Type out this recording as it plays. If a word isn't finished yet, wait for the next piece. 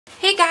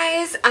Hey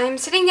guys, I'm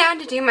sitting down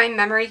to do my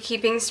memory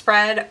keeping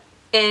spread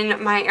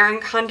in my Erin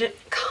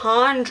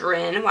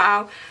Condren,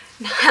 wow,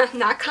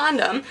 not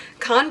condom,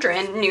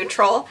 Condren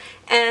neutral,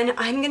 and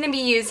I'm going to be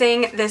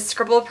using this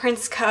Scribble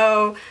Prince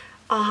Co.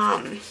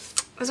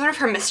 It was one of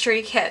her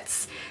mystery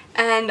kits,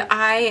 and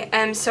I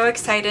am so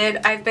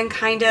excited. I've been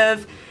kind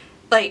of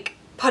like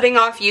putting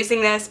off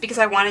using this because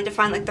I wanted to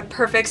find like the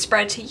perfect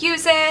spread to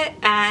use it,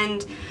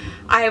 and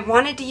I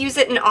wanted to use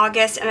it in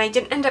August and I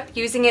didn't end up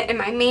using it in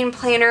my main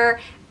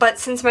planner, but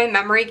since my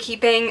memory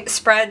keeping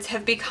spreads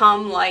have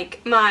become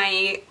like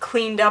my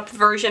cleaned up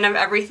version of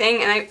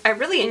everything, and I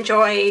really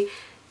enjoy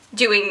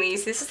doing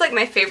these. This is like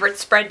my favorite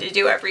spread to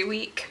do every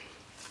week.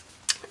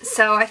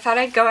 So I thought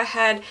I'd go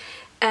ahead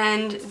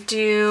and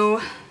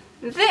do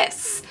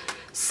this.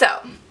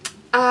 So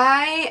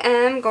I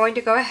am going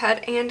to go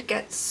ahead and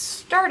get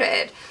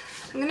started.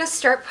 I'm going to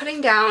start putting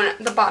down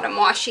the bottom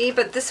washi,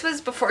 but this was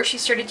before she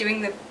started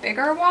doing the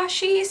bigger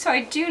washi, so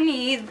I do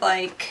need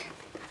like,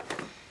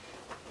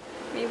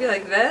 maybe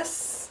like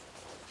this.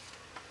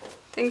 I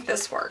think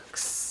this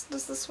works.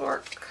 Does this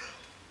work?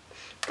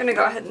 I'm going to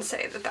go ahead and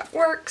say that that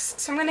works.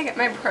 So I'm going to get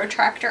my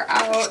protractor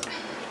out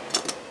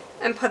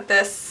and put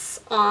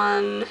this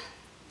on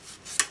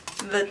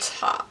the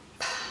top.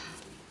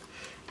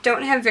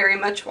 Don't have very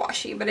much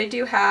washi, but I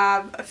do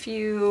have a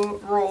few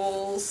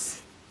rolls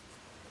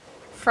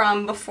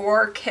from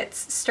before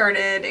kits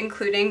started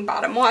including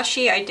bottom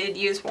washi. I did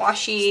use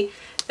washi,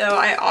 though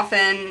I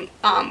often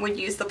would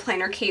use the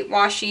Planner Kate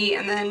washi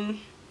and then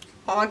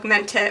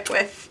augment it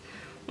with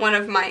one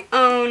of my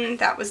own.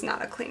 That was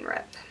not a clean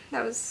rip.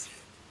 That was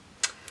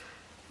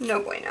no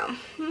bueno.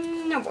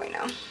 No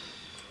bueno.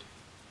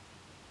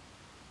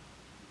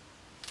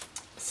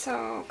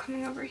 So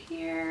coming over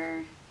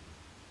here,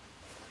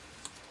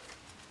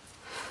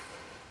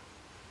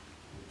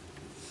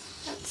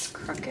 that's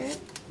crooked.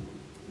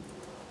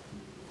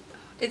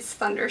 It's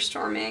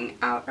thunderstorming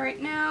out right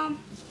now.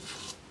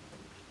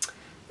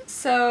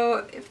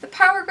 So if the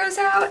power goes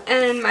out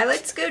and my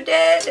lights go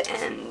dead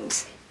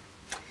and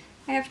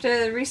I have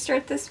to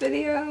restart this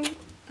video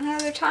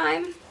another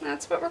time,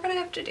 that's what we're gonna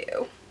have to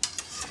do.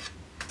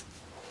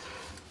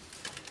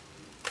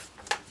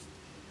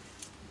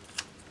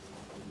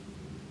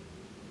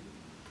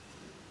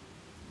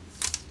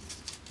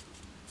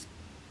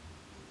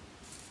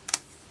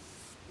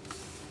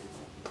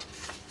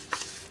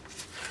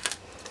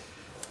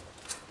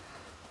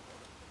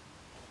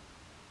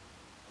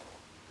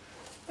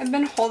 I've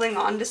been holding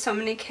on to so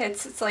many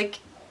kits. It's like,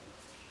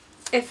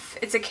 if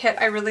it's a kit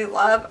I really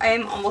love, I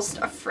am almost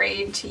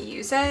afraid to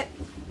use it.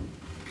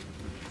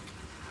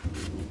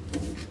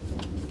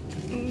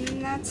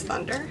 And that's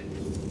thunder.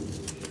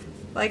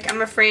 Like,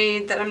 I'm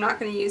afraid that I'm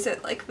not going to use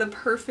it like the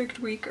perfect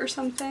week or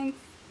something.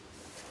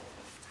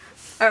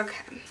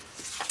 Okay.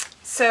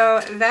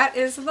 So that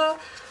is the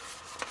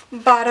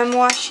bottom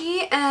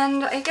washi,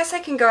 and I guess I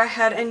can go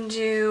ahead and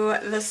do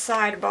the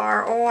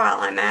sidebar while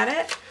I'm at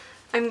it.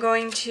 I'm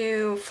going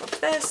to flip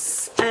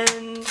this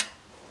and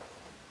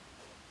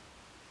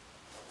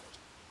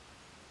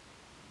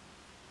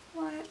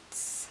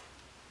let's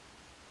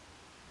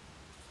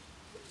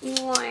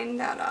line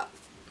that up.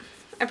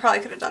 I probably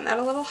could have done that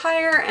a little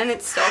higher and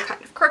it's still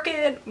kind of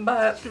crooked,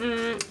 but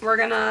we're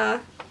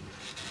gonna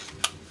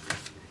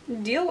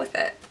deal with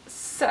it.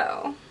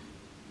 So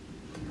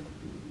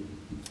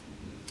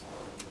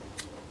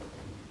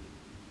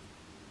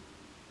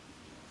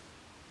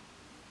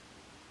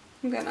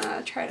I'm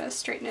gonna try to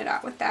straighten it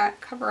out with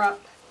that, cover up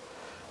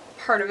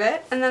part of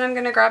it, and then I'm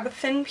gonna grab a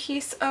thin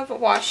piece of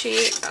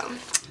washi.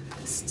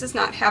 This does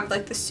not have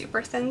like the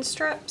super thin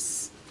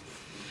strips,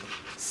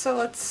 so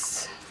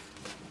let's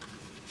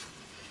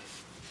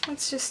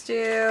just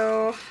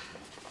do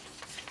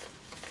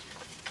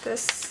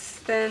this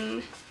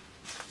thin.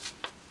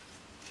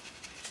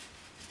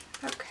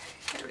 Okay,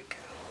 there we go.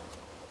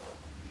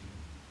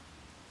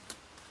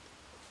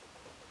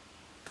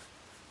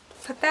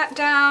 Put that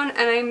down,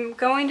 and I'm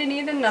going to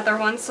need another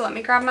one, so let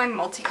me grab my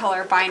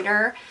multicolor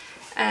binder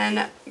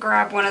and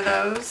grab one of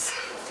those.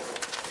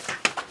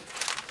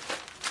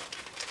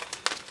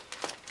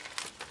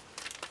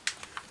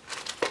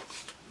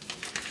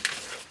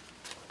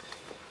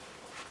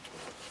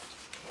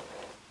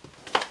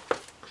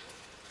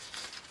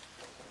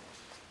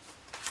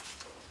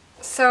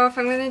 So if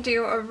I'm going to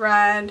do a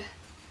red,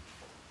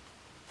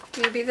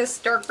 maybe this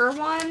darker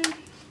one.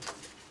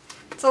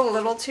 It's a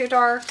little too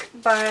dark,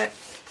 but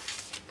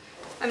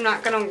I'm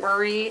not going to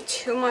worry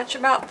too much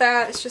about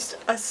that. It's just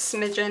a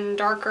smidgen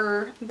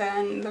darker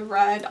than the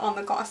red on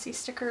the glossy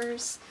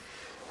stickers.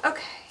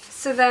 Okay,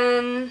 so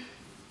then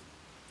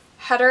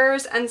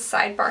headers and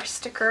sidebar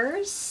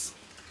stickers.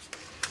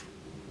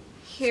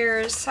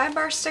 Here's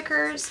sidebar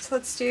stickers. So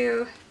let's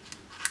do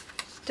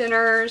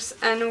dinners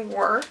and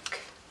work.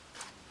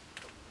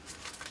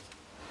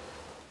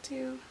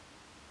 Do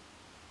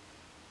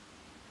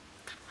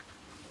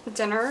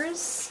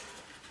dinners.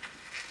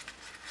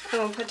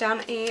 And we'll put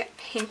down a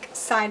pink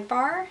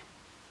sidebar.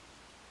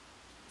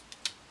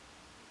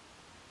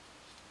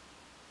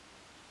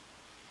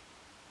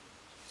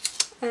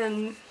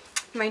 And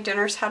my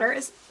dinner's header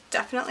is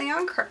definitely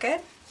on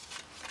crooked.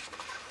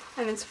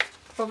 And it's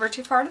over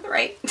too far to the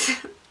right.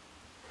 Okay,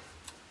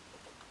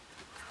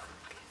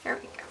 there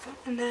we go.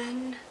 And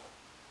then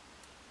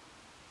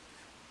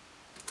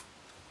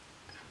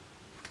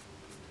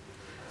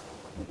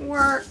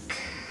work.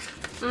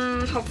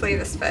 Hopefully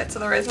this fits,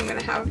 otherwise I'm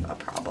gonna have a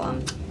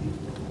problem.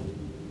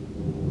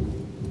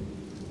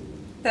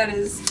 That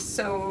is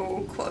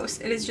so close.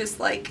 It is just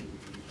like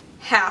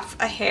half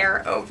a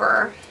hair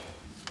over.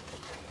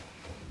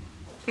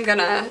 I'm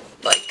gonna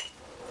like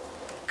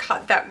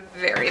cut that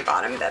very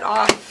bottom bit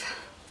off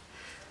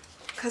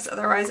because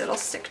otherwise it'll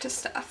stick to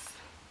stuff.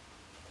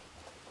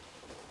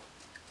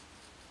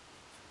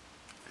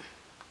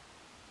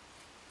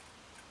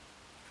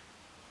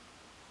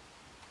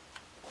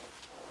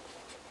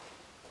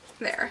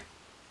 There.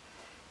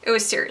 It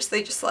was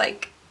seriously just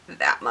like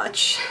that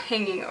much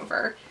hanging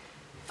over.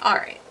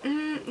 Alright,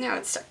 now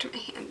it's stuck to my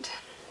hand.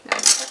 Now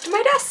it's stuck to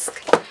my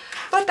desk.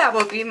 But that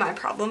will be my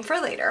problem for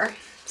later.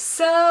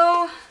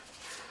 So,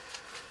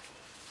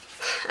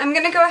 I'm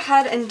gonna go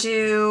ahead and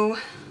do,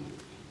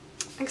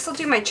 I guess I'll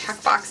do my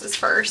check boxes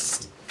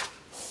first.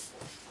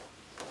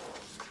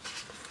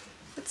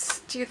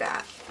 Let's do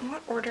that.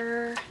 What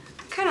order?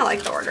 I kind of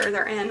like the order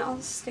they're in.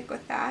 I'll stick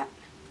with that.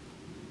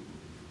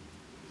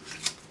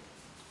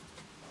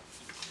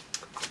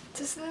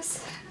 Does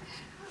this?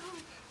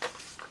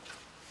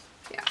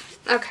 Yeah.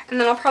 Okay. And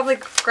then I'll probably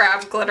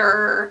grab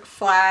glitter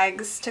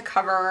flags to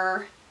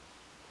cover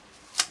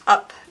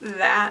up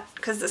that,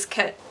 because this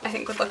kit I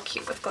think would look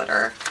cute with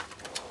glitter.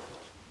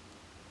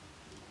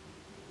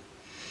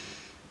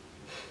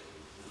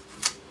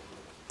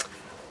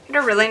 I had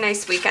a really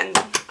nice weekend.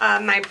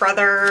 My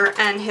brother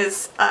and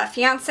his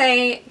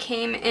fiance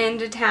came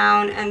into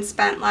town and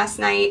spent last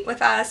night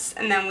with us,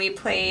 and then we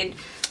played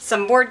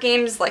some board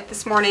games like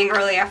this morning,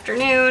 early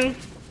afternoon,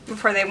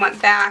 before they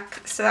went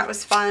back, so that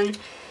was fun.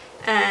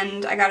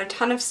 And I got a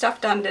ton of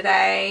stuff done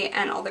today,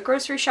 and all the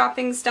grocery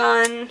shopping's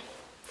done.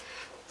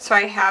 So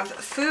I have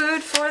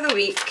food for the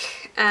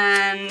week,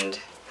 and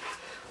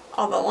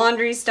all the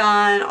laundry's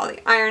done, all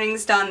the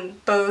ironing's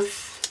done,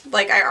 both,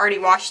 like I already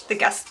washed the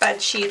guest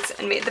bed sheets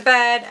and made the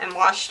bed, and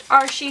washed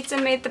our sheets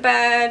and made the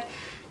bed,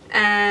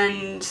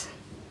 and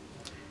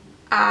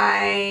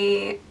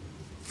I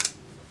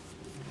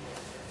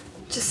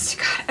just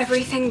got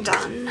everything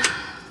done,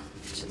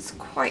 which is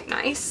quite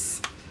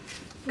nice.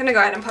 I'm gonna go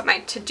ahead and put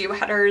my to-do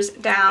headers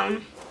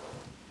down.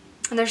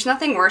 And there's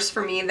nothing worse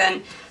for me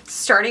than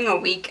starting a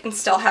week and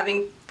still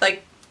having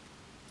like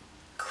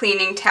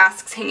cleaning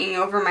tasks hanging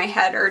over my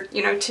head, or,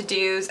 you know,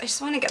 to-dos. I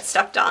just want to get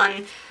stuff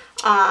done.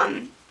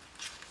 And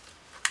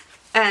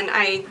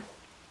I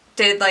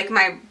did like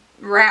my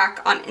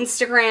rack on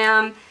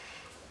Instagram.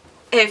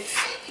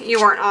 If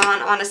you weren't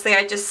on, honestly,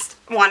 I just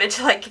wanted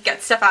to like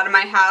get stuff out of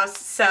my house.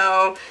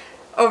 So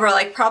over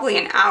like probably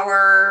an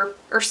hour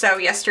or so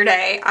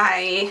yesterday,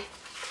 I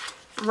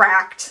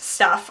racked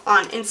stuff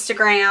on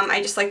Instagram.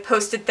 I just like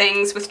posted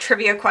things with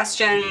trivia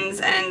questions,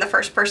 and the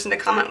first person to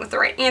comment with the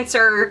right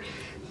answer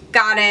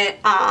got it.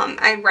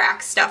 I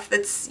rack stuff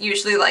that's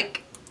usually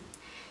like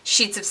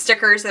sheets of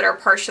stickers that are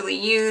partially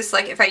used.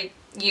 Like if I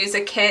use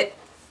a kit,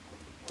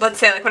 let's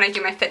say like when I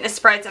do my fitness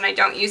spreads and I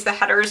don't use the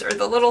headers or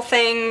the little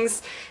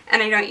things,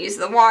 and I don't use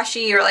the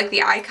washi or like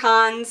the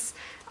icons,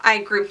 I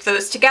grouped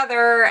those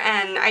together,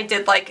 and I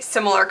did like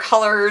similar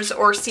colors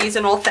or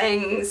seasonal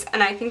things,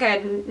 and I think I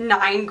had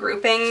 9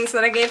 groupings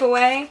that I gave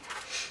away.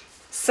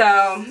 So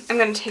I'm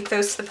going to take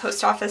those to the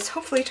post office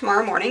hopefully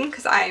tomorrow morning,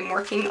 because I'm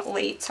working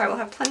late, so I will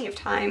have plenty of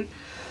time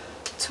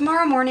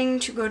tomorrow morning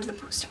to go to the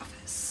post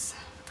office.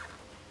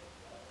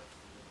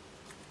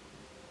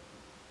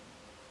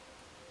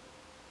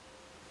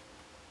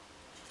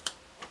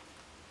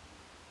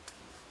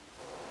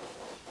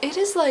 It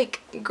is like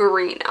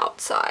green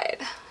outside.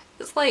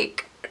 It's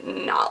like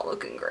not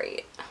looking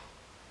great.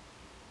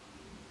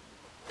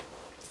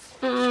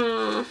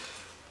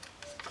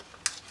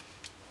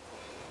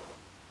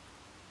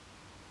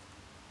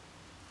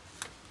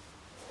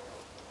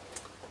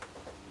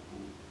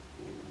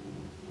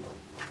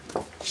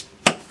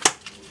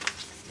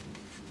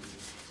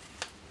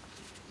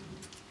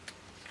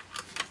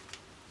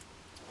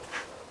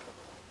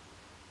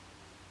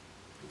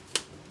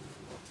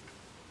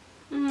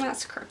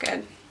 That's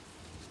crooked.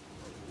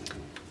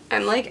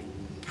 I'm like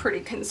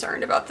pretty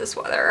concerned about this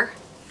weather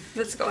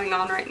that's going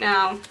on right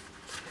now,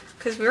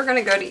 because we're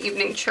gonna go to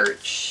evening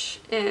church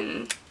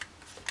in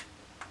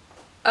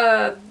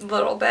a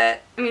little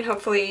bit. I mean,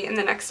 hopefully in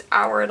the next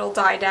hour it'll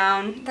die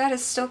down. That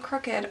is still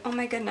crooked. Oh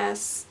my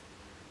goodness.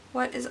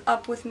 What is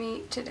up with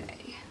me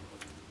today?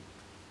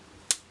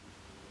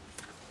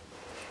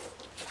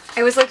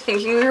 I was like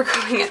thinking we were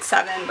going at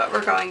 7, but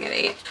we're going at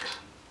 8.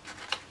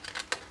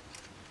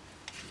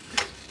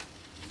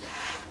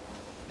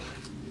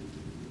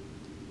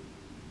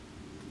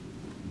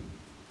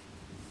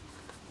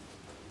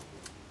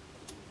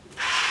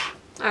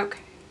 Okay.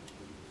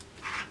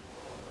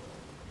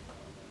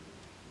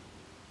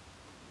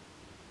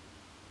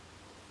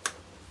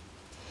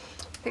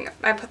 think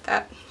I put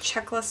that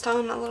checklist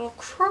on a little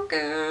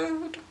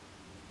crooked.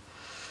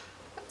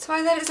 That's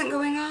why that isn't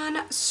going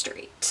on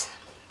straight.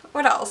 But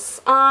what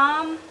else?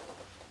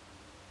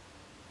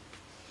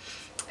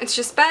 It's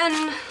just been,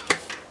 I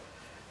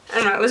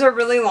don't know, it was a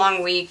really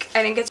long week.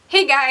 I didn't get to...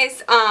 Hey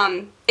guys,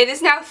 it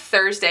is now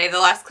Thursday. The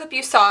last clip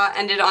you saw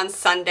ended on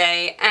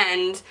Sunday,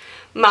 and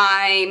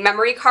my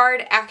memory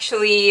card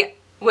actually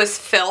was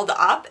filled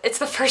up. It's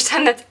the first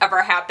time that's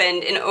ever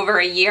happened in over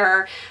a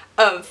year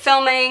of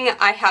filming.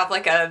 I have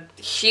like a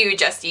huge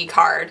SD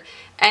card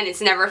and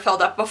it's never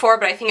filled up before,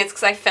 but I think it's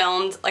because I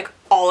filmed like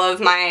all of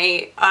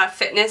my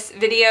fitness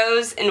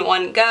videos in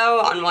one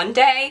go on one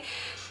day.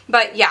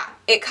 But yeah,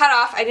 it cut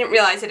off. I didn't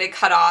realize it had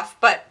cut off,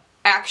 but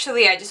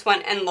actually I just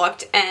went and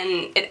looked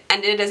and it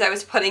ended as I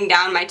was putting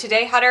down my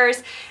today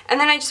headers, and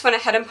then I just went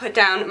ahead and put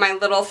down my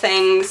little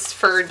things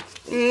for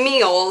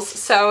meals,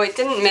 so it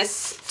didn't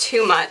miss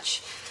too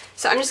much.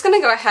 So I'm just gonna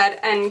go ahead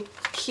and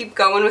keep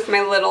going with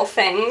my little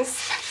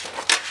things.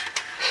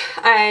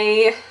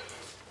 I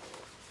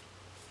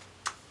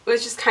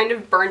was just kind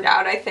of burned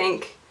out, I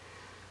think.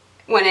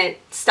 When it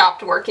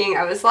stopped working,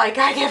 I was like,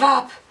 I give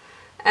up.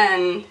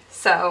 And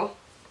so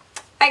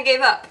I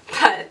gave up,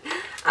 but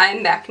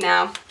I'm back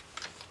now.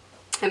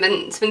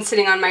 It's been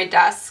sitting on my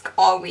desk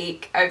all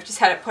week. I've just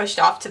had it pushed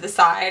off to the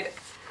side.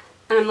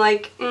 And I'm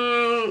like,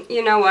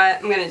 you know what,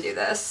 I'm gonna do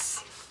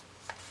this.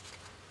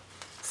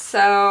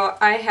 So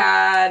I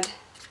had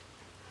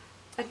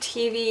a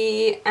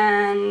TV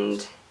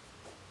and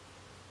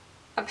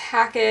a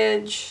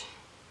package.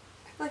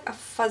 I have like a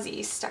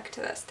fuzzy stuck to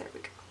this. There we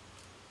go.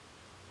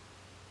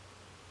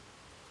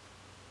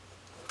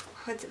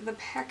 Put the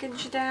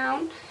package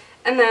down.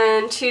 And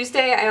then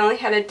Tuesday I only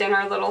had a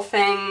dinner little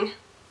thing.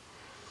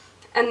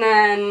 And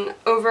then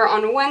over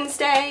on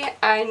Wednesday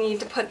I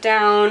need to put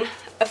down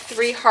a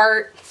 3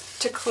 heart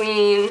to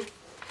clean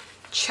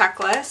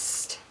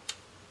checklist,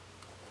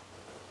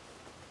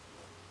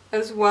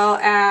 as well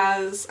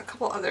as a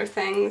couple other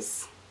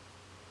things.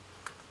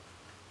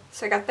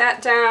 So I got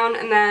that down,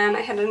 and then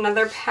I had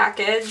another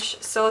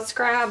package. So let's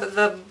grab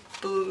the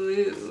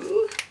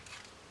blue.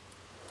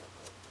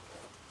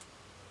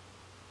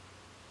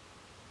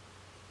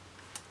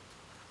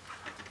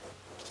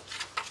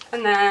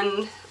 And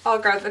then I'll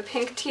grab the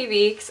pink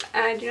TV because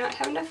I do not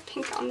have enough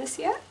pink on this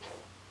yet.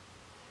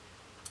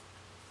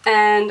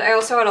 And I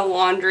also had a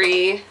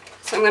laundry,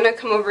 so I'm going to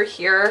come over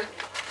here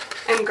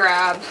and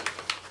grab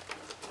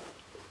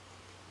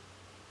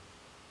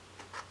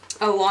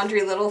a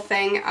laundry little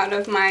thing out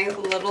of my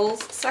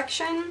littles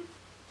section.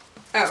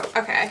 Oh,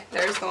 okay,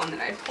 there's the one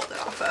that I pulled it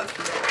off of.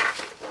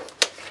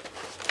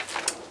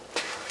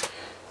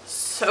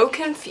 So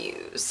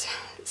confused.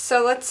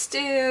 So let's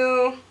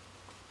do...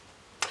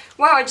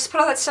 Wow, I just put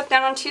all that stuff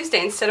down on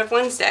Tuesday instead of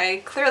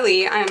Wednesday.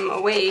 Clearly, I'm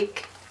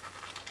awake.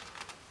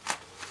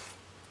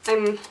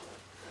 I'm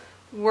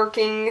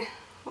working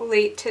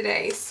late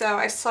today, so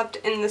I slept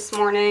in this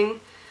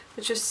morning,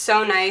 which was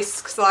so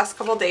nice because the last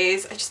couple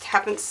days I just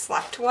haven't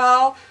slept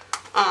well.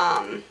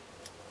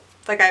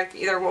 Like I've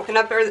either woken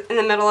up in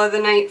the middle of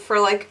the night for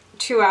like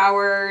 2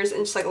 hours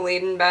and just like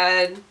laid in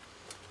bed,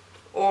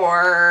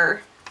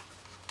 or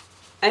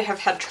I have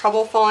had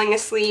trouble falling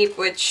asleep,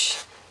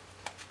 which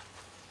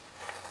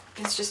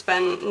has just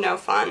been no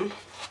fun.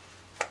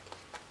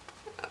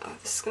 Oh,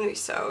 this is going to be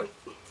so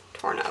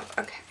torn up.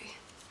 Okay.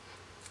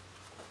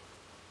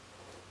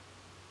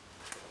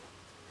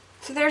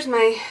 So there's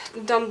my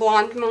dumb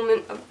blonde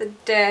moment of the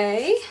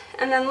day.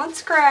 And then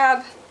let's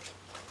grab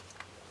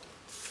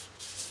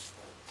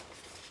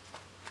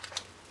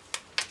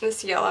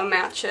this yellow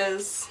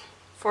matches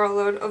for a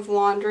load of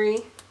laundry.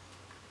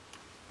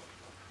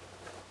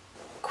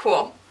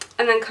 Cool.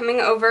 And then coming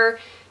over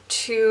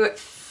to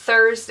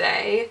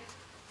Thursday.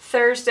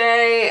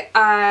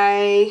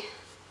 I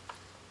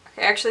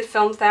actually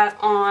filmed that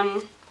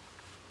on...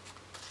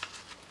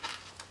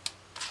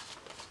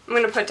 I'm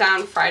going to put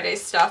down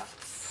Friday's stuff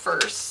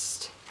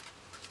first.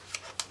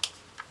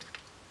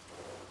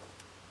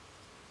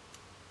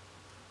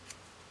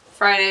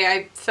 Friday,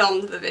 I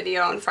filmed the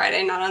video on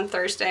Friday, not on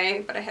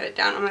Thursday, but I had it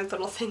down on my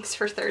little things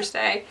for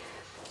Thursday.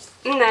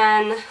 And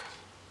then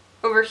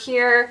over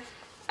here,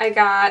 I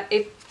got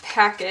a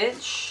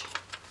package.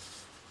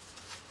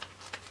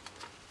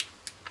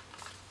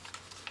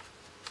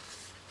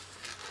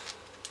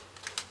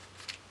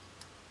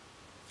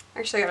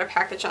 Actually, I got a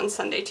package on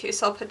Sunday too,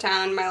 so I'll put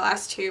down my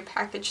last 2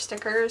 package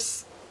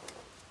stickers.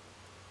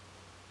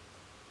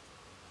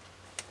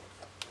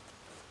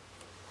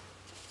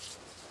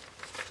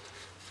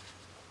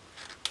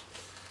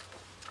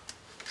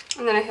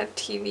 And then I have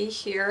TV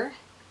here.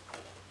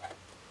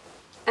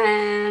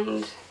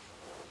 And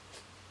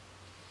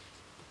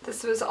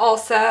this was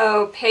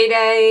also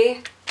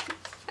payday.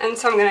 And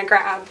so I'm going to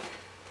grab,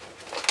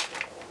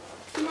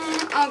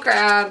 I'll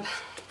grab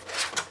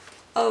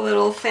a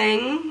little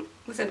thing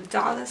with a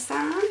dollar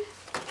sign.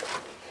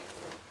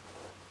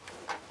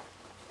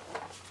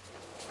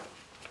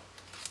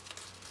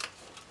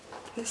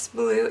 This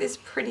blue is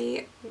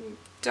pretty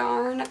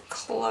darn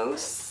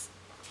close.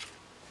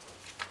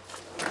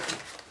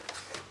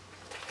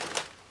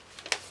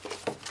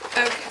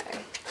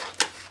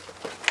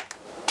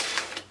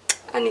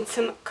 I need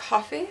some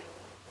coffee.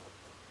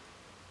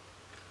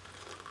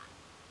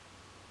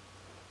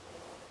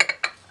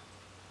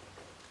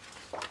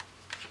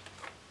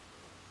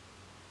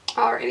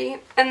 Alrighty,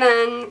 and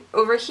then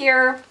over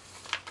here,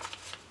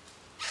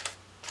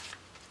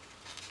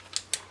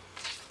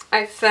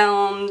 I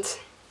filmed,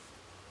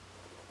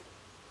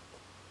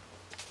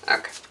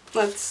 okay,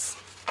 let's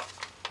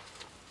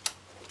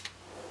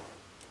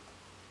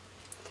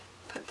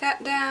put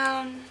that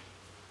down.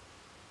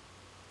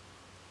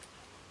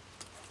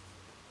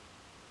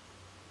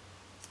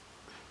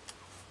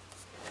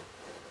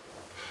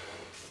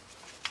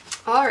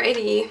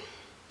 Alrighty,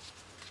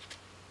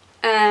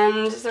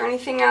 and is there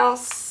anything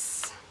else?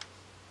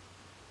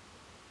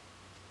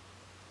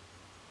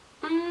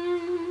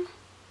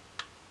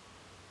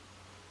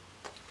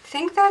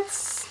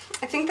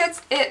 I think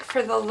that's it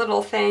for the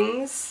little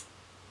things.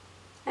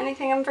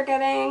 Anything I'm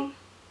forgetting?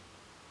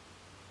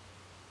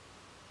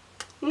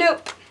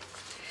 Nope.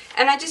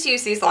 And I just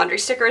use these laundry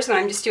stickers when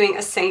I'm just doing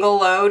a single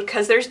load,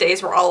 because there's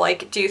days where I'll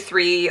like do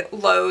 3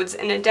 loads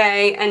in a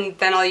day, and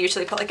then I'll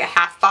usually put like a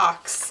half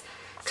box,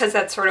 because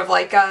that's sort of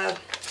like a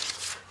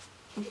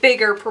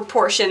bigger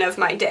proportion of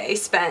my day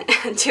spent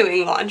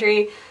doing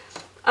laundry.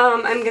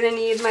 I'm gonna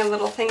need my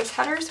little things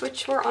headers,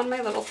 which were on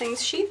my little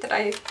things sheet that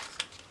I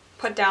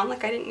put down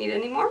like I didn't need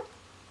anymore.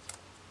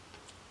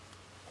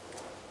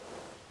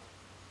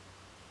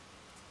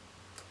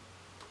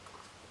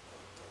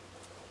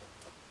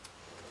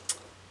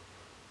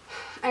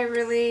 I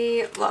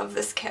really love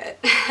this kit.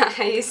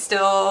 I'm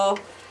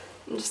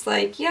just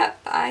like,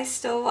 yep, I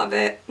still love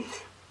it.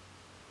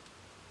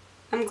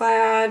 I'm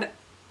glad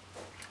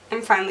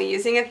I'm finally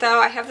using it though.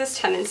 I have this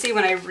tendency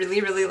when I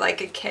really, really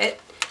like a kit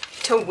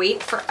to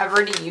wait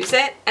forever to use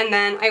it, and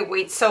then I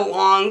wait so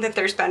long that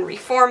there's been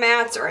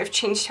reformats or I've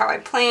changed how I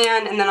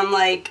plan, and then I'm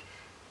like,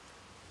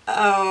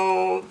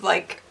 oh,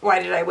 like,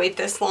 why did I wait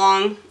this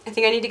long? I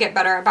think I need to get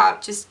better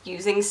about just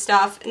using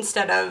stuff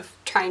instead of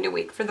trying to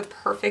wait for the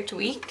perfect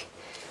week.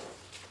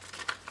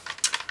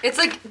 It's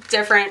like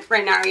different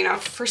right now, you know,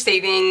 for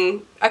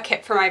saving a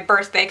kit for my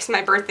birthday, because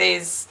my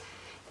birthday's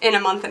in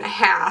a month and a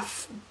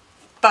half,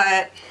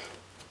 but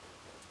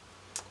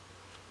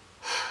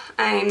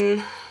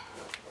I'm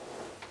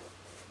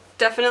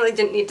definitely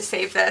didn't need to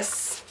save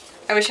this.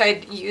 I wish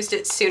I'd used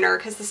it sooner,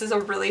 because this is a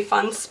really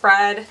fun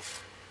spread.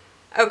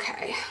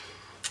 Okay,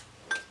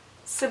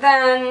 so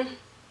then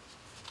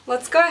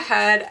let's go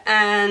ahead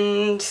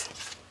and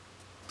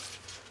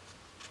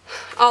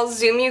I'll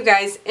zoom you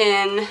guys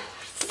in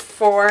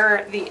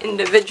for the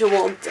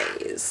individual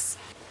days.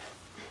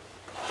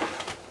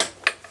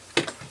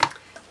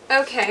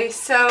 Okay,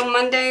 so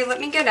Monday, let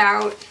me get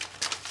out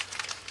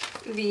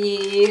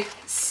the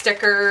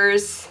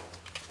stickers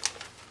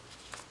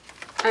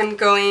I'm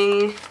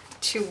going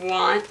to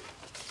want.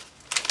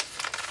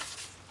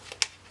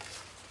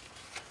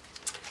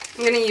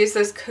 I'm going to use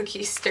those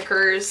cookie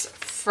stickers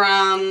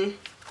from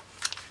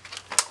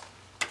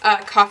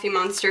Coffee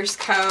Monsters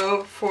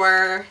Co.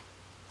 for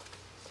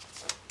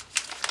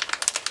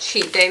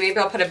cheat day. Maybe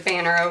I'll put a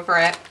banner over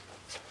it.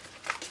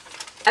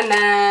 And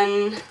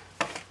then,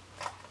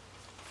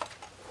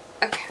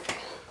 okay,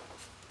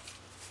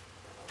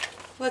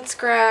 let's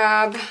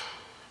grab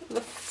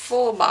the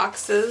full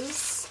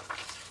boxes.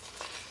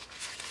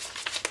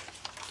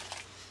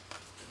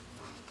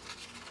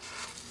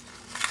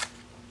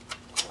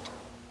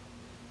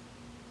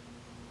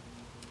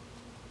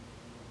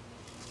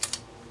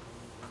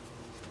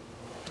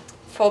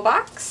 Full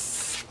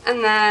box,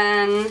 and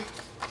then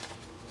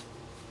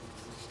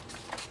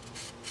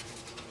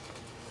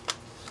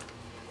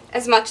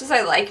as much as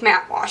I like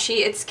matte washi,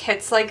 it's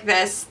kits like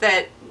this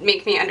that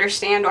make me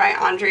understand why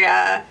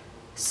Andrea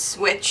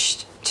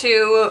switched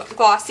to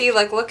glossy.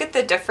 Like, look at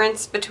the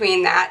difference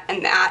between that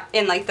and that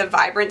in like the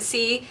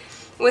vibrancy.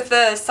 With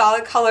the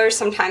solid colors,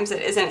 sometimes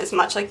it isn't as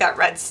much, like that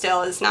red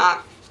still is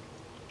not,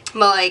 but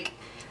like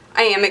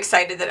I am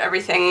excited that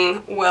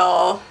everything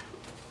will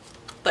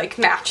like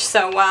match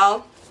so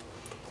well.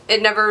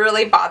 It never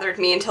really bothered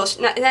me until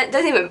that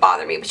doesn't even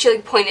bother me, but she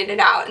like pointed it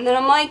out, and then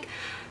I'm like,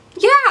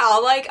 yeah,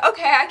 like,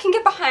 okay, I can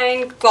get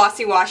behind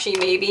glossy washi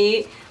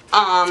maybe.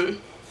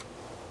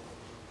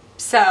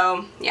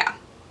 So yeah,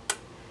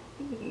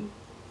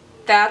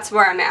 that's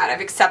where I'm at.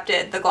 I've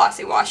accepted the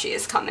glossy washi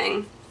is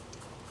coming.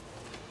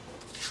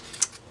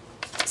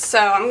 So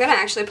I'm gonna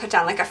actually put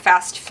down like a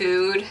fast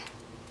food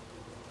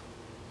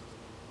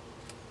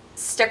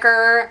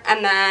sticker,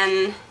 and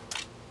then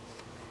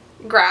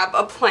grab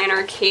a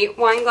Planner Kate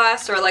wine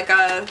glass, or like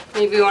a,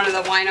 maybe one of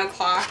the wine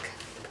o'clock.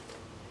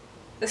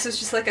 This is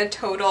just like a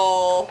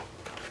total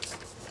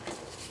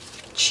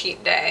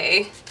cheat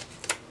day.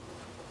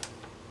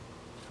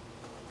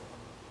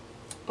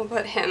 We'll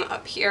put him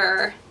up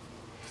here.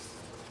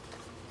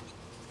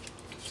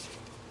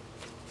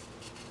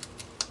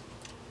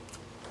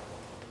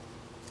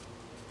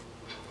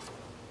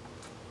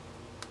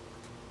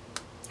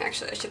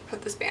 Actually, I should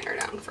put this banner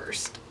down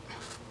first.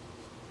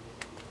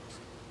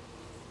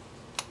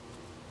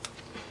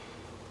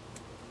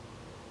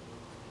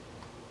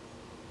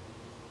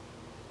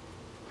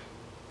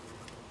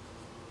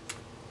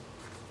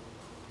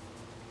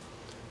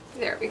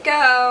 There we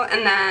go.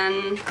 And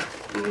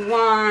then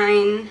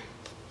wine.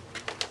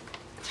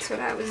 That's what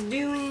I was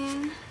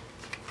doing.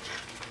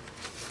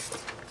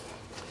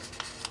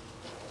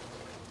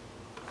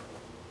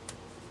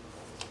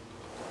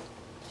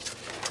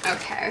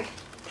 Okay.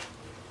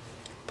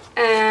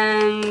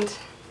 And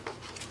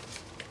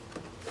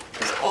I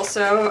was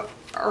also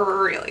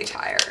really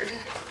tired.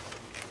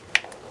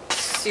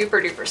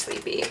 Super duper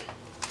sleepy.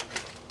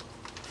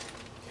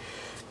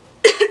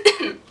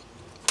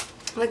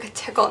 Like a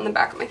tickle in the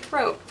back of my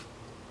throat.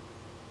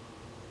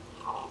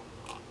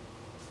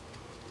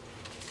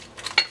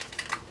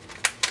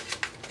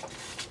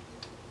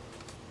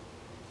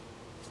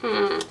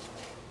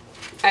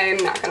 I'm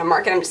not going to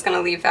mark it, I'm just going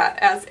to leave that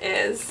as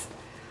is.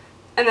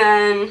 And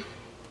then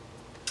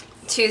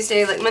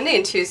Tuesday, like Monday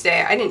and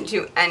Tuesday, I didn't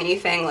do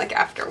anything like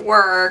after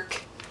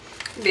work.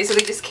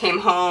 Basically just came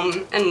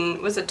home and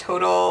was a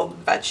total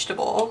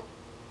vegetable.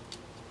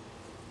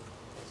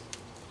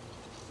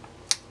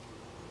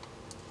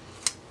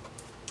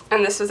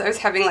 And this was, I was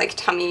having like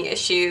tummy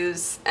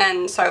issues,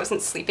 and so I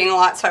wasn't sleeping a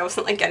lot, so I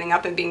wasn't like getting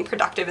up and being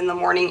productive in the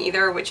morning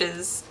either, which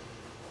is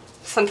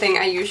something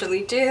I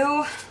usually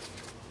do.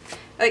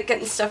 I like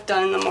getting stuff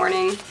done in the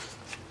morning.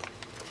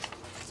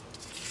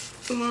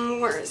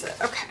 Where is it?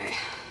 Okay.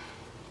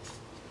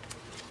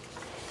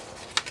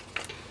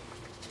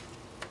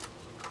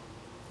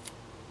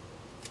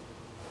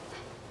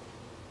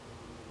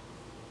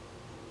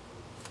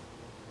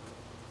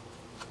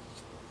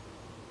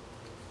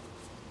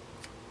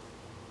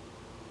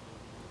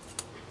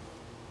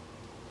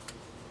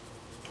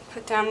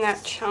 Put down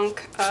that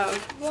chunk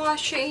of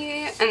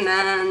washi, and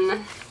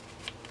then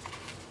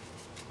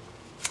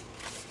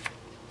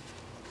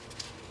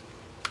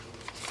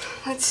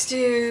let's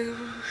do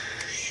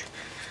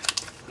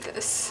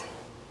this.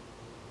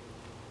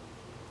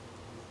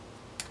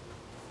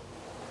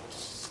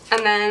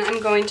 And then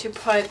I'm going to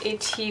put a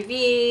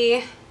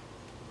TV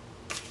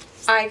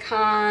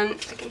icon.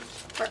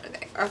 Where are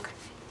they? Okay.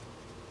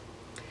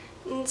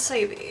 And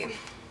Savy.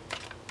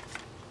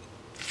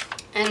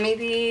 And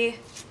maybe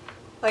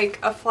like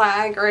a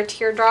flag or a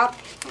teardrop.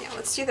 Yeah,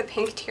 let's do the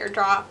pink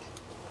teardrop.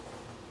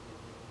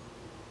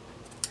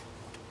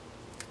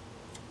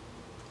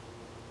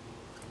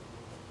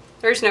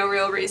 There's no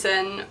real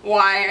reason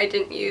why I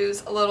didn't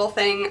use a little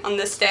thing on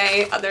this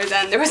day other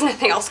than there was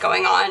nothing else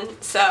going on,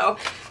 so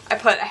I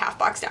put a half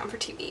box down for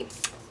TV.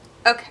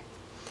 Okay,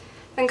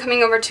 then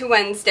coming over to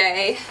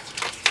Wednesday.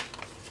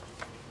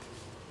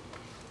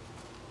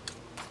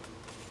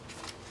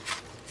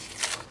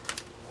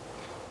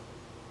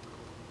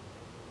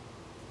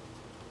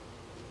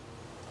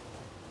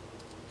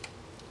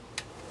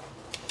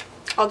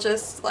 I'll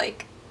just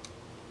like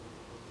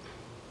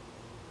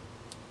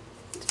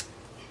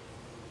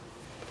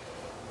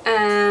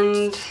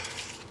and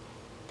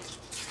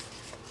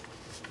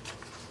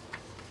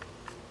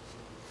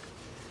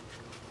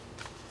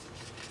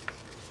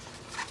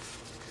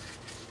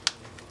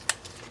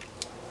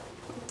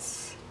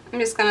I'm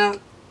just gonna,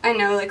 I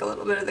know like a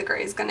little bit of the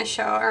gray is gonna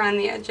show around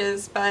the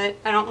edges, but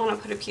I don't want to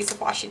put a piece of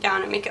washi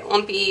down and make it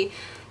lumpy,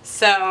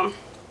 so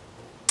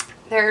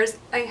there's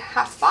a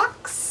half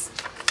box.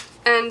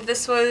 And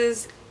this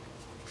was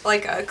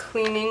like a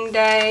cleaning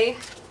day.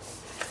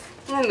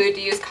 I'm in the mood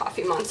to use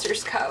Coffee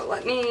Monster's Co. I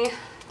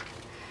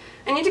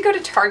need to go to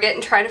Target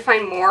and try to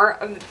find more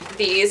of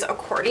these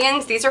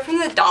accordions. These are from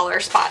the dollar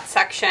spot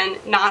section,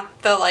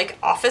 not the like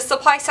office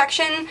supply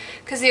section,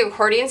 because the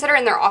accordions that are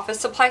in their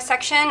office supply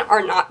section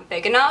are not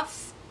big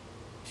enough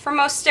for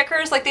most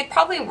stickers. Like they'd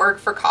probably work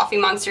for Coffee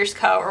Monster's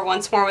Co. or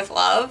Once More with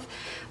Love,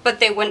 but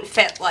they wouldn't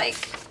fit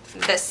like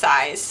this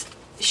size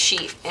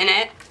sheet in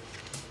it.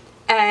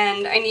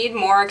 And I need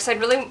more because I'd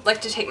really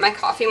like to take my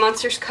Coffee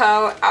Monster's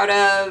Co. out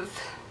of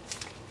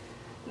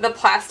the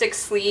plastic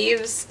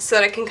sleeves so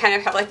that I can kind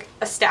of have like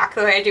a stack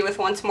the way I do with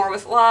Once More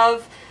with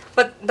Love.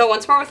 But the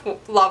Once More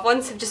with Love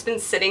ones have just been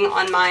sitting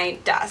on my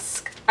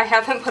desk. I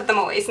haven't put them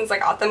away since I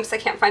got them because I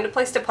can't find a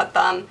place to put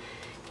them.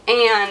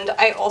 And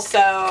I also,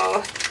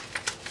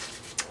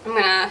 I'm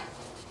gonna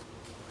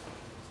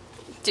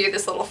do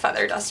this little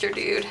feather duster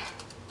dude.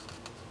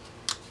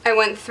 I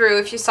went through,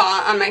 if you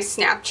saw on my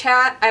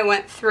Snapchat, I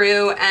went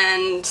through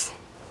and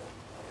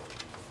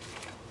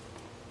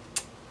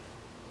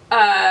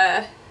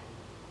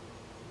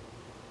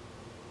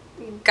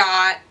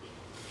got,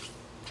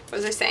 what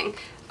was I saying?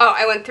 Oh,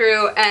 I went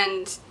through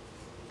and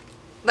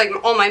like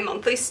all my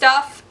monthly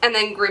stuff and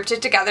then grouped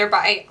it together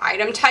by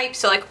item type.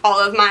 So like all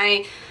of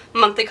my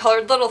monthly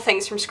colored little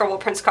things from Scribble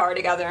Prints Co.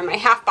 Together, and my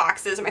half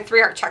boxes, and my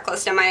 3-heart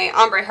checklist, and my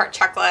ombre heart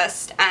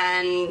checklist,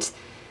 and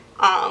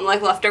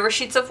like leftover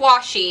sheets of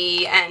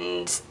washi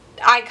and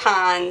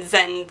icons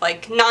and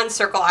like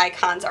non-circle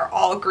icons are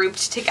all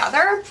grouped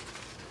together.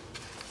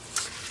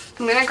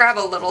 I'm gonna grab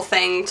a little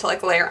thing to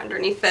like layer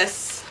underneath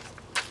this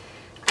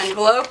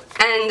envelope,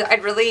 and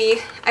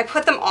I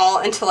put them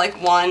all into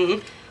like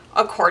one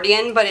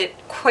accordion, but it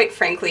quite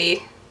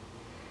frankly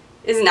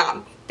is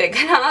not big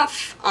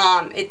enough.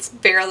 It's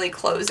barely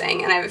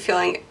closing, and I have a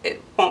feeling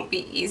it won't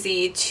be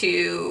easy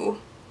to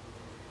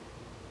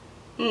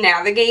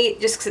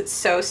navigate just because it's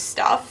so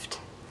stuffed.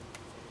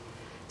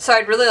 So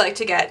I'd really like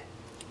to get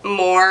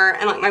more,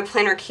 and like my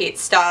Planner Kate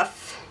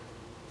stuff,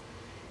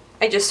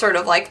 I just sort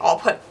of like all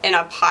put in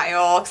a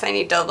pile because I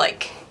need to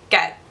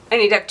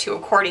have 2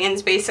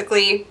 accordions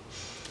basically.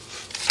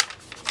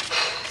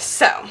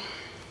 So,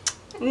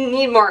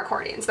 need more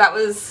accordions. That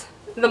was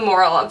the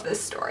moral of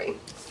this story.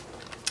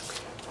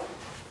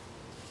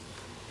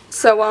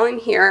 So while I'm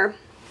here,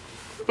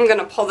 I'm going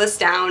to pull this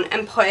down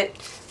and put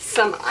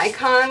some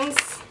icons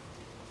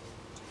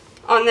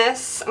on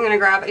this. I'm going to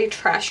grab a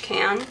trash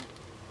can.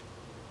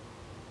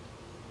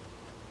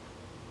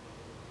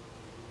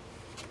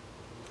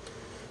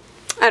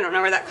 I don't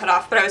know where that cut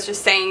off, but I was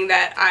just saying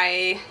that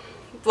I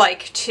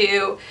like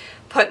to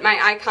put my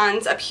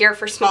icons up here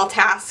for small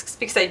tasks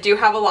because I do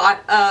have a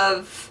lot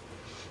of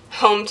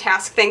home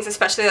task things,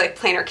 especially like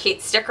Planner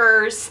Kate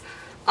stickers,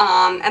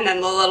 and then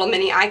the little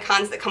mini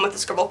icons that come with the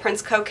Scribble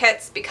Prints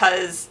co-kits,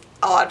 because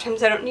a lot of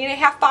times I don't need a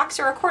half box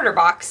or a quarter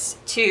box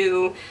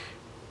to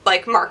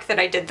like mark that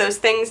I did those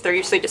things. They're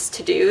usually just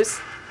to-dos.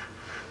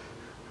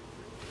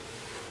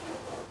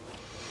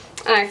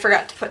 And I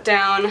forgot to put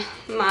down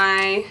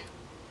my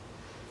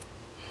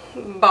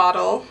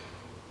bottle.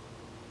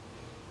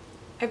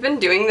 I've been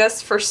doing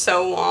this for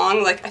so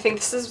long, like I think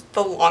this is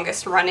the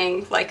longest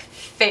running like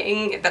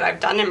thing that I've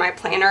done in my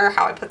planner,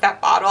 how I put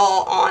that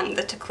bottle on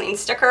the to clean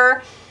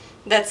sticker.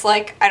 That's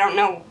like, I don't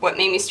know what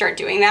made me start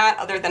doing that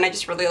other than I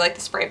just really like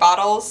the spray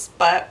bottles,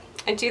 but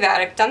I do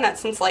that. I've done that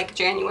since like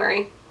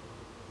January.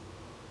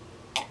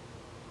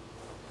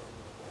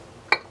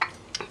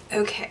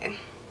 Okay,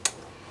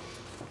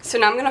 so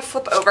now I'm gonna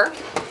flip over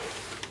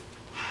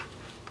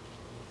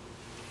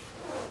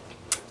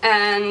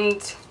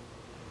and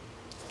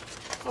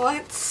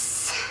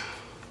let's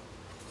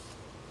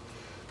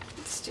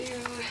do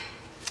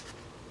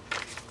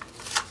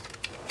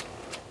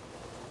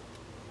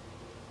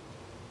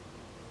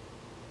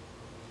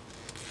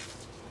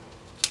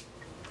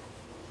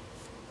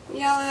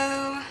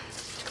yellow,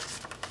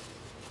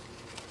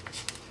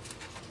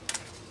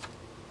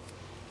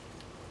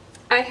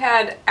 I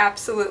had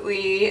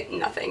absolutely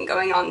nothing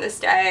going on this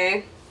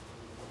day.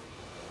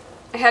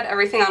 I had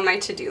everything on my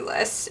to-do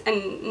list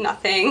and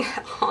nothing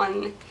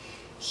on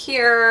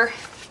here.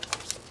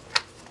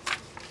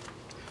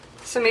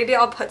 So maybe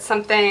I'll put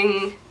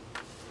something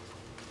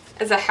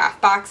as a half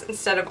box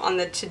instead of on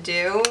the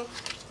to-do.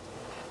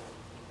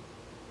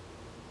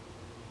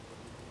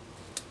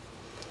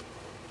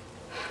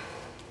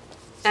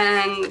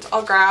 And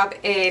I'll grab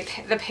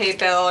the pay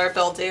bill or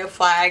bill due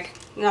flag.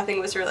 Nothing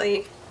was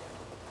really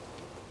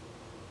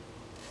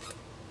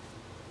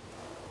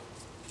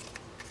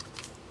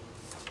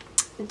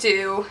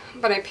due,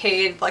 but I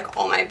paid like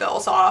all my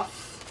bills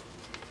off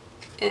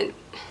in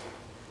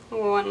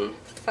one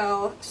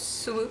fell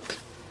swoop.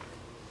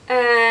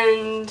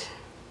 And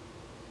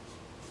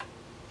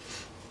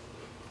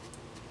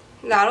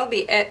that'll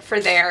be it for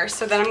there.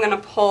 So then I'm going to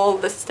pull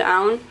this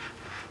down.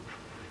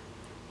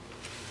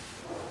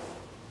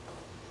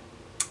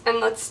 And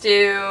let's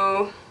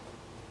do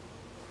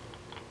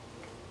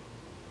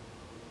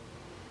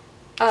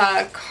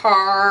a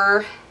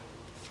car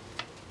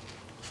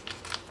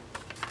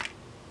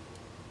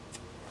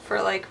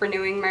for like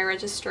renewing my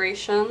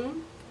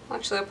registration.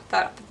 Actually, I'll put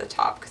that up at the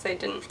top because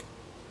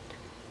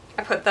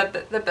I put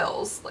the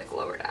bills like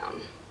lower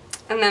down.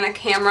 And then a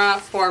camera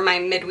for my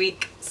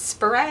midweek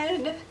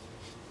spread.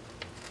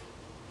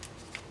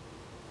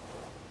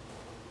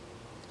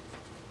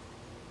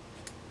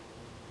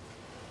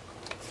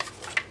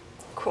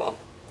 Cool.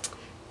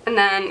 And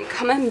then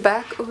coming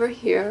back over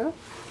here,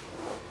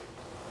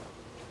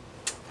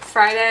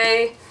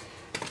 Friday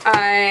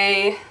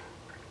I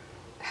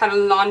had a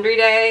laundry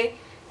day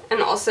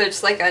and also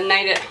just like a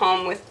night at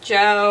home with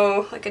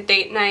Joe, like a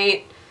date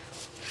night.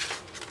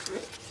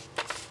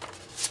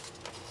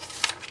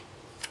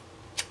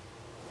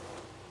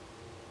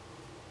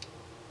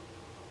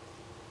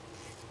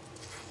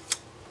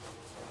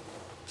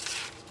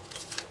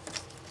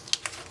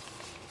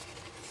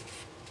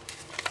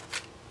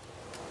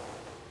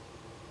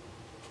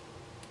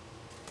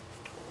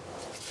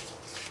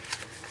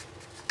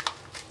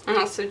 And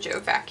also Joe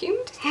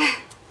vacuumed.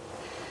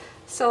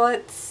 So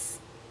let's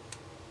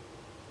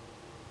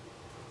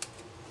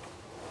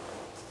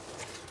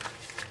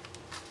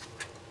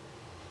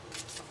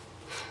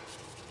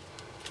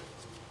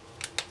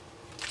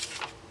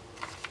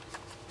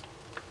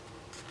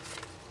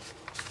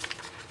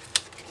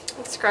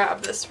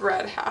grab this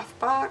red half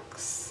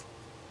box.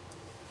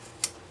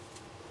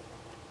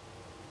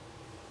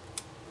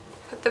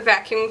 Put the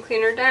vacuum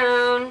cleaner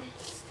down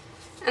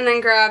and then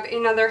grab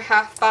another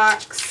half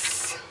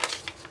box.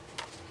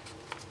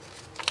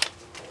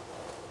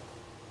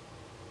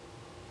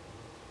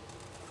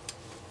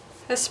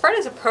 This spread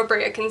is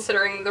appropriate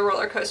considering the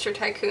roller coaster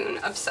tycoon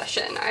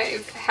obsession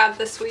I've had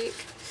this week.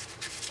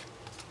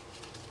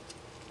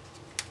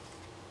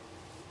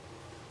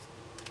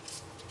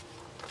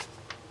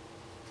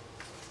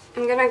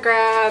 I'm gonna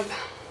grab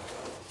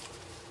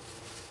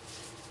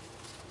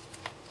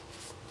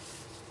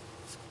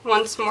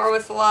Once More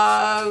with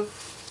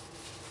Love.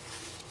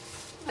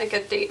 like a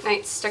date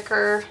night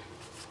sticker.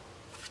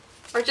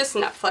 Or just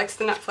Netflix.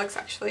 The Netflix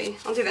actually.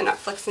 I'll do the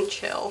Netflix and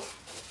chill.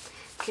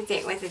 Because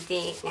it was a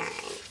date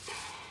night.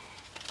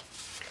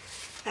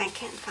 I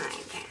can't find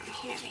them.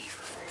 Here they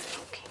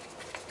are. Okay.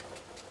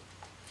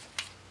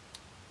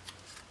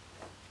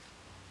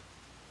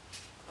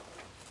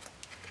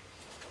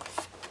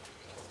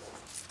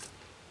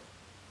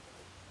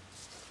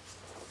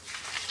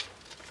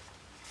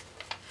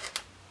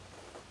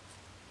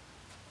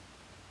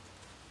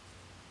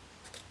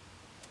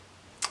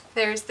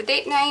 There's the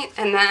date night,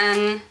 and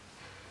then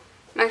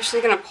I'm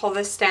actually going to pull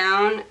this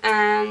down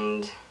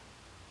and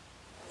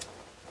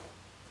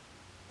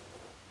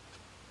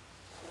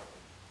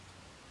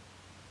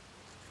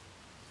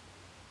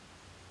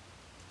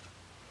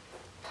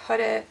put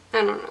it,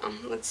 I don't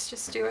know, let's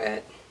just do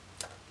it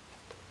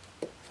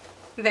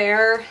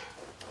there.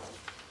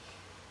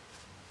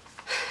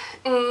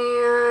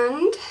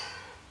 And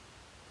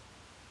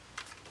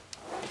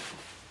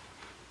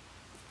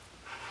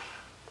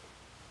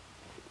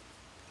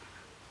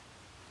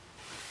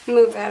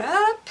move that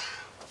up.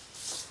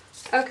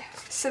 Okay,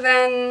 so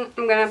then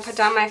I'm going to put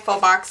down my full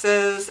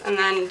boxes and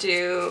then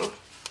do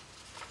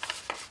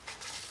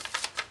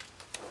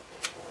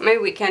my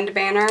weekend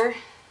banner.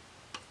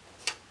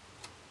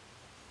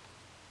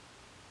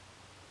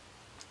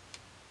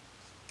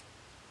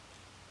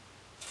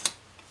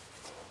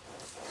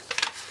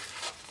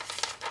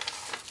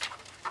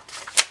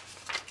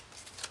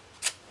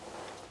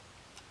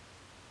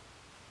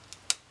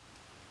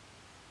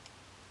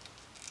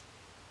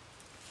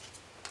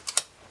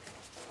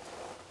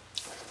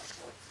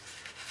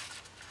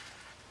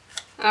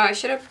 Oh, I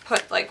should have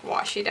put like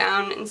washi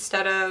down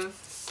instead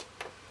of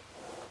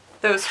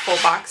those full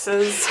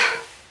boxes.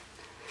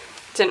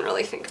 Didn't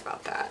really think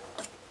about that.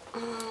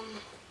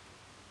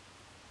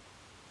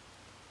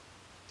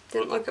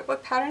 Didn't look at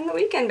what pattern the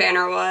weekend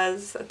banner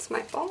was. That's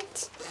my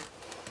fault.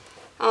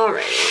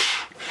 Alright.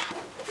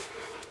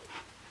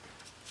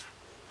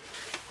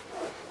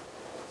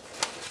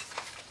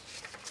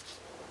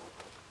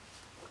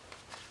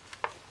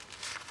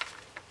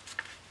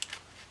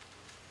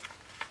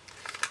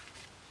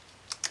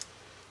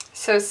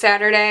 So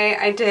Saturday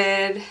I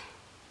did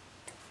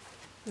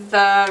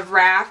the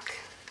rack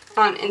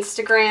on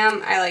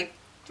Instagram.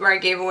 Where I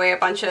gave away a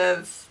bunch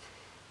of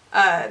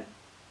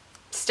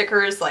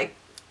stickers, like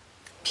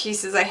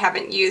pieces I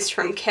haven't used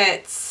from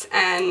kits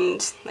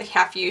and like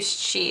half-used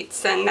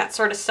sheets and that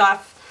sort of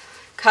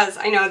stuff, because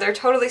I know they're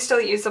totally still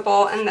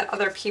usable and that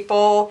other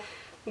people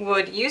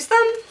would use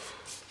them.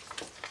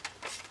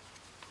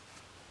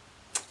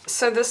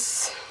 So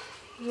this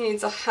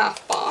needs a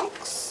half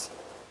box.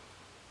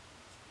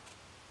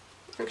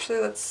 Actually,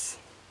 let's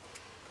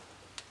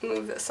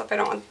move this up. I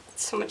don't want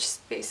so much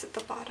space at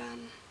the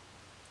bottom.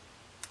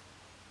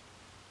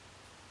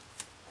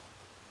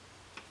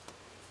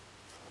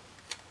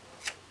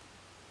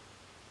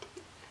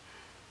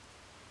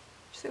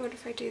 So what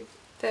if I do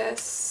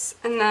this,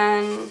 and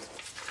then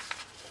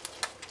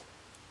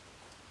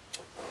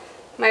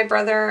my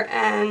brother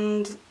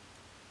and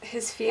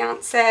his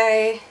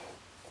fiance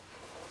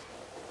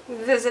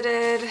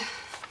visited.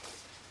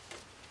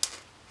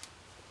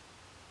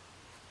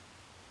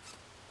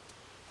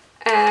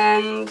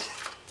 And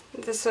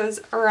this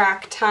was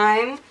rack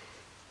time.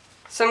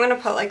 So I'm going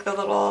to put like the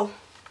little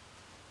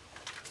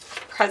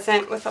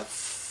present with a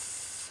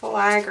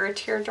flag or a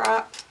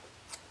teardrop.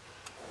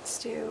 Let's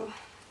do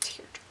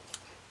teardrop.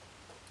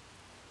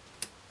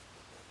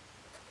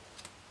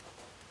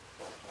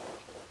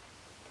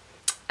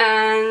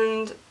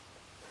 And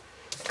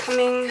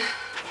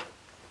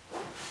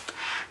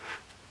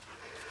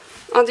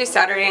I'll do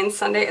Saturday and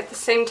Sunday at the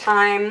same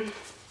time.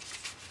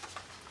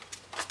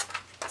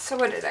 So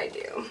what did I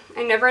do?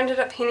 I never ended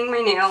up painting my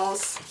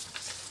nails.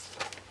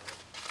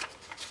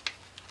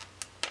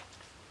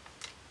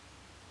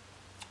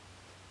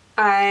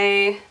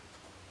 I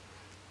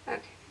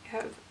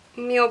have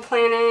meal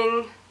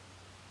planning.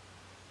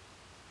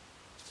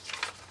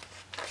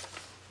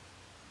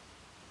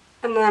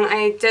 And then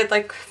I did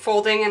like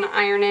folding and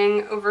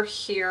ironing over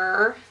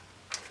here.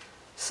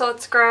 So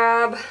let's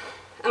grab,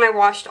 and I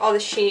washed all the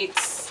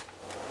sheets.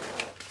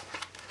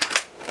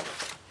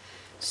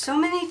 So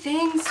many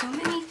things, so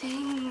many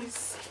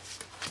things.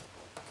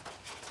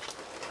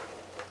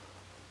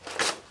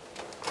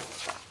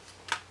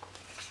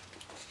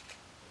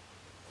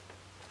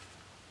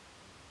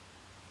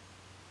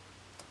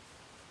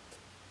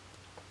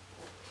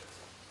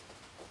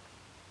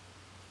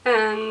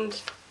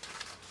 And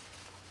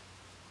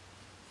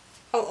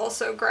I'll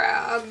also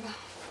grab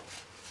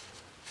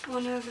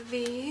one of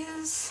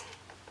these.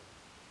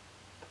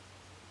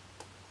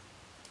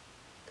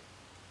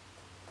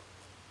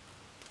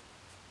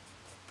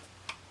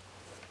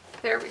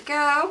 There we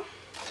go.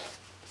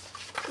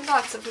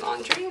 Lots of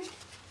laundry.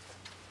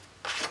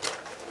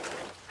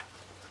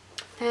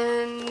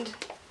 And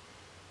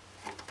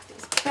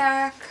these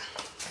back.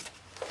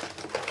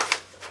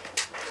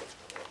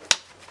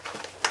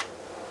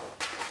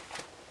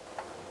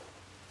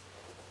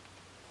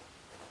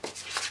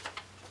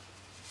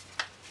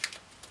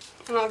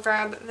 And I'll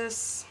grab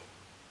this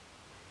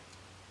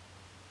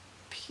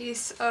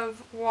piece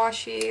of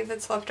washi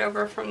that's left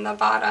over from the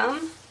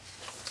bottom.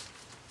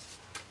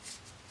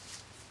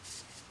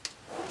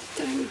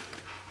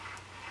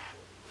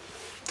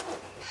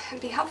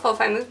 It'd be helpful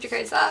if I moved you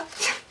guys up.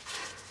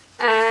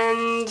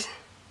 And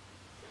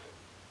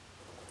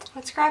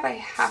let's grab a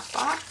half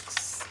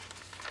box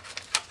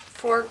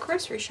for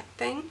grocery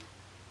shopping.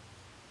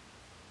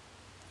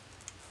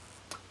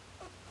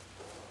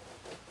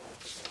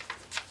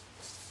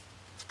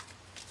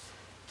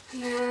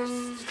 And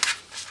then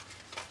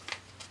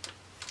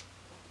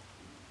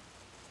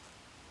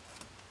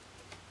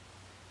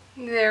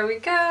there we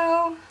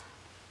go.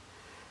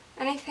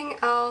 Anything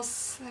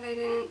else that I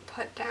didn't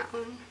put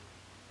down?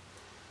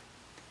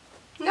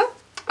 Nope.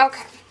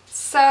 Okay,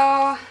 so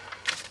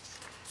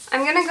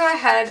I'm gonna go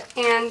ahead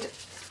and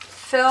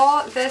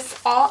fill this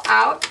all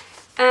out,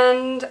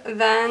 and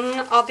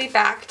then I'll be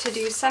back to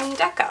do some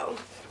deco.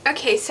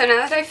 Okay, so now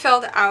that I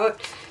filled out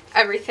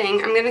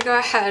everything, I'm gonna go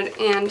ahead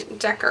and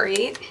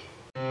decorate.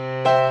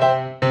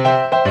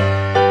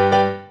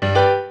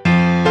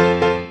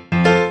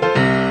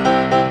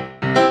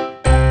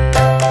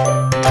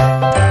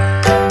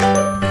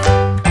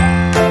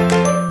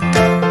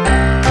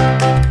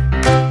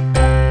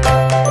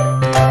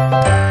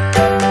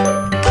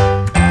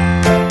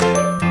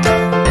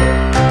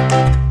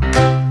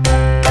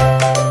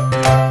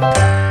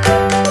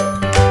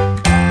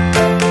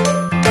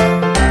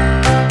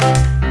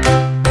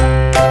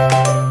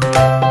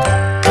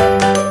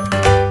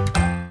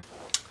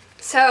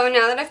 So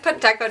now that I've put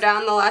deco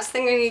down, the last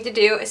thing I need to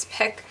do is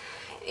pick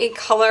a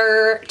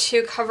color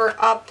to cover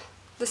up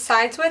the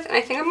sides with. And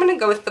I think I'm going to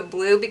go with the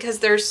blue because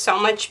there's so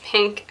much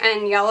pink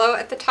and yellow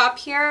at the top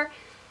here.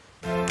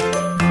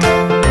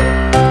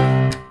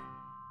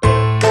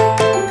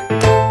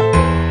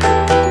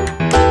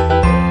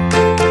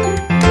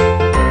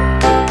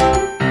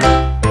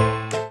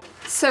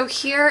 So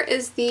here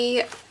is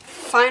the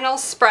final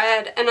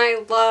spread, and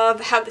I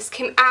love how this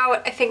came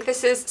out. I think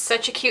this is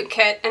such a cute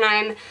kit, and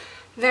I'm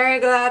very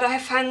glad I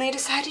finally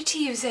decided to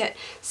use it.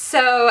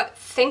 So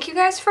thank you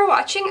guys for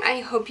watching. I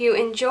hope you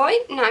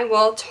enjoyed, and I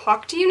will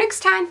talk to you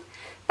next time.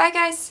 Bye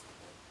guys.